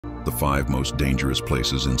the 5 most dangerous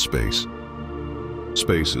places in space.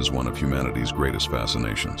 Space is one of humanity's greatest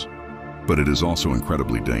fascinations, but it is also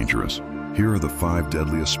incredibly dangerous. Here are the 5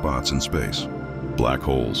 deadliest spots in space. Black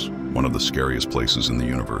holes, one of the scariest places in the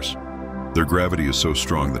universe. Their gravity is so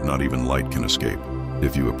strong that not even light can escape.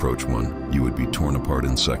 If you approach one, you would be torn apart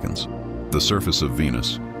in seconds. The surface of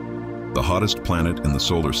Venus, the hottest planet in the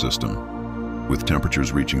solar system, with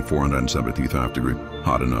temperatures reaching 475 degrees,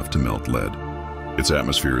 hot enough to melt lead. Its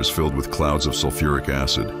atmosphere is filled with clouds of sulfuric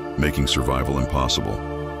acid, making survival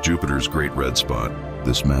impossible. Jupiter's Great Red Spot.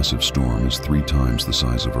 This massive storm is 3 times the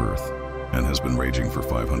size of Earth and has been raging for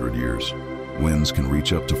 500 years. Winds can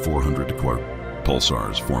reach up to 400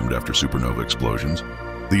 Pulsars formed after supernova explosions.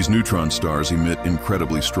 These neutron stars emit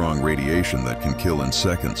incredibly strong radiation that can kill in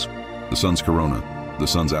seconds. The sun's corona, the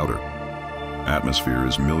sun's outer atmosphere,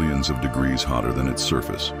 is millions of degrees hotter than its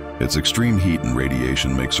surface. Its extreme heat and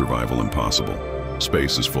radiation make survival impossible.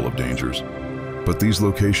 Space is full of dangers, but these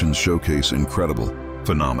locations showcase incredible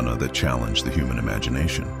phenomena that challenge the human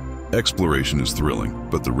imagination. Exploration is thrilling,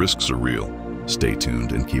 but the risks are real. Stay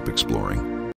tuned and keep exploring.